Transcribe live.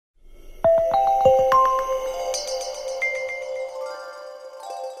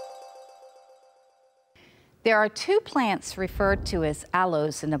There are two plants referred to as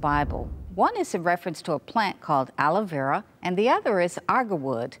aloes in the Bible. One is in reference to a plant called aloe vera, and the other is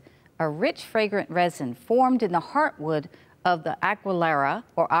agarwood, a rich fragrant resin formed in the heartwood of the Aquilaria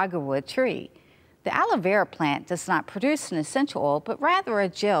or agarwood tree. The aloe vera plant does not produce an essential oil, but rather a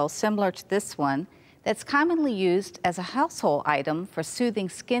gel similar to this one that's commonly used as a household item for soothing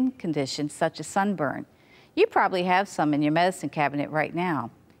skin conditions such as sunburn. You probably have some in your medicine cabinet right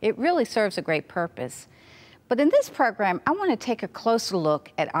now. It really serves a great purpose. But in this program, I want to take a closer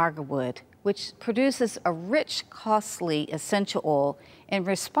look at agarwood, which produces a rich, costly essential oil in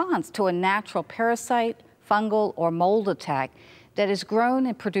response to a natural parasite, fungal, or mold attack that is grown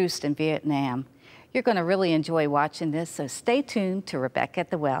and produced in Vietnam. You're going to really enjoy watching this, so stay tuned to Rebecca at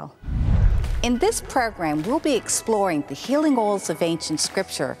the Well. In this program, we'll be exploring the healing oils of ancient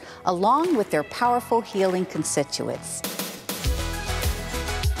scripture, along with their powerful healing constituents.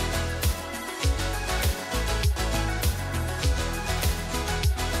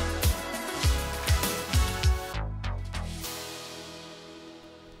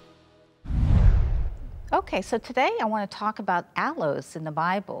 Okay, so today I want to talk about aloes in the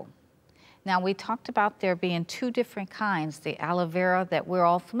Bible. Now, we talked about there being two different kinds, the aloe vera that we're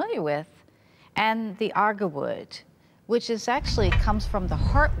all familiar with, and the agarwood, which is actually comes from the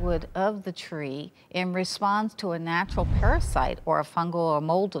heartwood of the tree in response to a natural parasite or a fungal or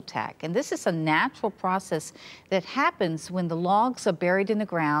mold attack. And this is a natural process that happens when the logs are buried in the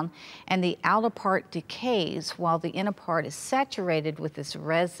ground and the outer part decays while the inner part is saturated with this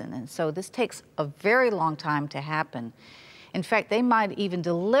resin. And so this takes a very long time to happen. In fact, they might even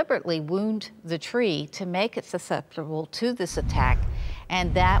deliberately wound the tree to make it susceptible to this attack.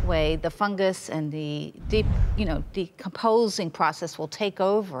 And that way, the fungus and the decomposing process will take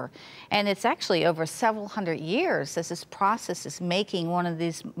over. And it's actually over several hundred years as this process is making one of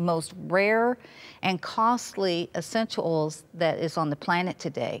these most rare and costly essential oils that is on the planet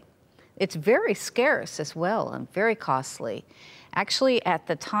today. It's very scarce as well and very costly. Actually, at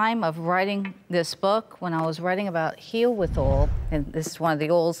the time of writing this book, when I was writing about Heal with Oil, and this is one of the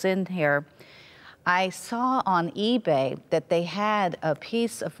oils in here, I saw on eBay that they had a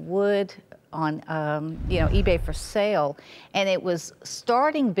piece of wood on eBay for sale, and it was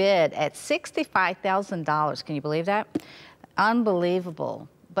starting bid at $65,000. Can you believe that? Unbelievable.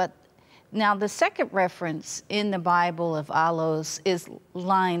 But now the second reference in the Bible of aloes is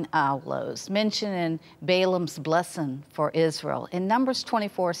line aloes, mentioned in Balaam's blessing for Israel. In Numbers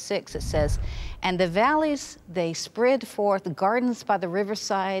 24:6 it says, "And the valleys they spread forth gardens by the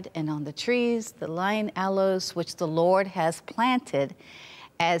riverside, and on the trees the line aloes which the Lord has planted,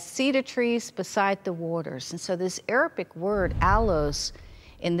 as cedar trees beside the waters." And so this Arabic word aloes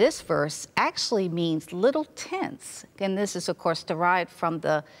in this verse actually means little tents. And this is of course derived from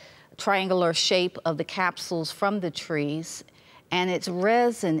the triangular shape of the capsules from the trees, and its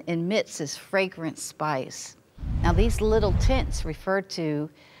resin emits this fragrant spice. Now, these little tents refer to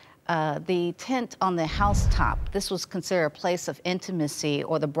the tent on the housetop. This was considered a place of intimacy,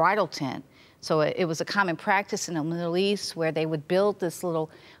 or the bridal tent. So it was a common practice in the Middle East where they would build this little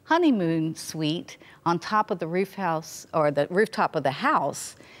honeymoon suite on top of the roof house, or the rooftop of the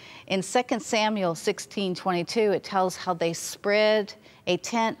house. In 2 Samuel 16:22, it tells how they spread a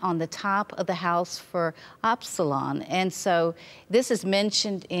tent on the top of the house for Absalom. And so this is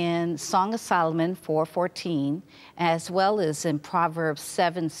mentioned in Song of Solomon 4:14, as well as in Proverbs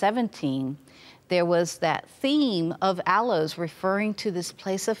 7:17. There was that theme of aloes referring to this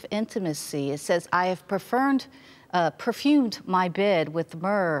place of intimacy. It says, "I have perfumed my bed with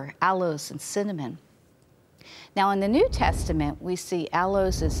myrrh, aloes, and cinnamon." Now, in the New Testament, we see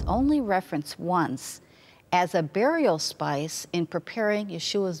aloes is only referenced once as a burial spice in preparing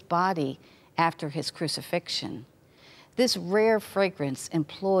Yeshua's body after his crucifixion. This rare fragrance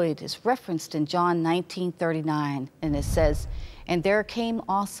employed is referenced in John 19:39, and it says, "And there came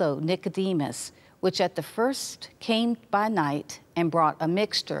also Nicodemus, which at the first came by night, and brought a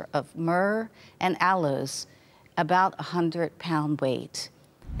mixture of myrrh and aloes, about 100-pound weight."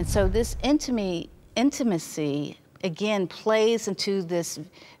 And so this intimacy again plays into this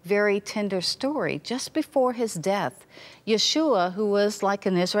very tender story. Just before his death, Yeshua, who was like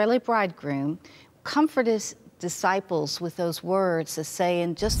an Israeli bridegroom, comforted his disciples with those words as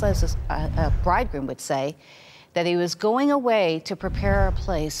saying, just as a bridegroom would say, that he was going away to prepare a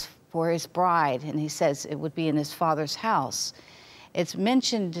place for his bride, and he says it would be in his Father's house. It's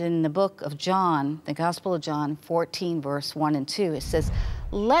mentioned in the book of John, the Gospel of John 14, verse 1 and 2. It says,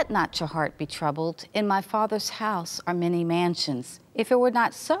 "Let not your heart be troubled. In my Father's house are many mansions. If it were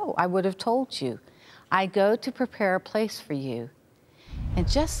not so, I would have told you. I go to prepare a place for you." And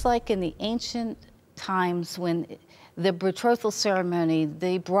just like in the ancient times when the betrothal ceremony,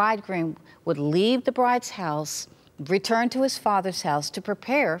 the bridegroom would leave the bride's house, return to his father's house to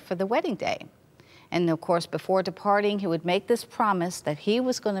prepare for the wedding day. And of course, before departing, he would make this promise that he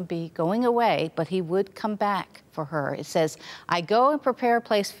was going to be going away, but he would come back for her. It says, I go and prepare a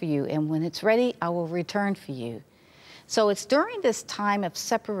place for you, and when it's ready, I will return for you. So it's during this time of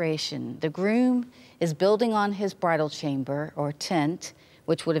separation, the groom is building on his bridal chamber or tent,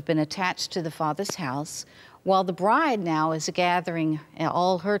 which would have been attached to the father's house, while the bride now is gathering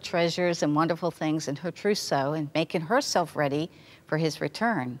all her treasures and wonderful things in her trousseau and making herself ready for his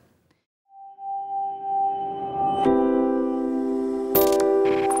return.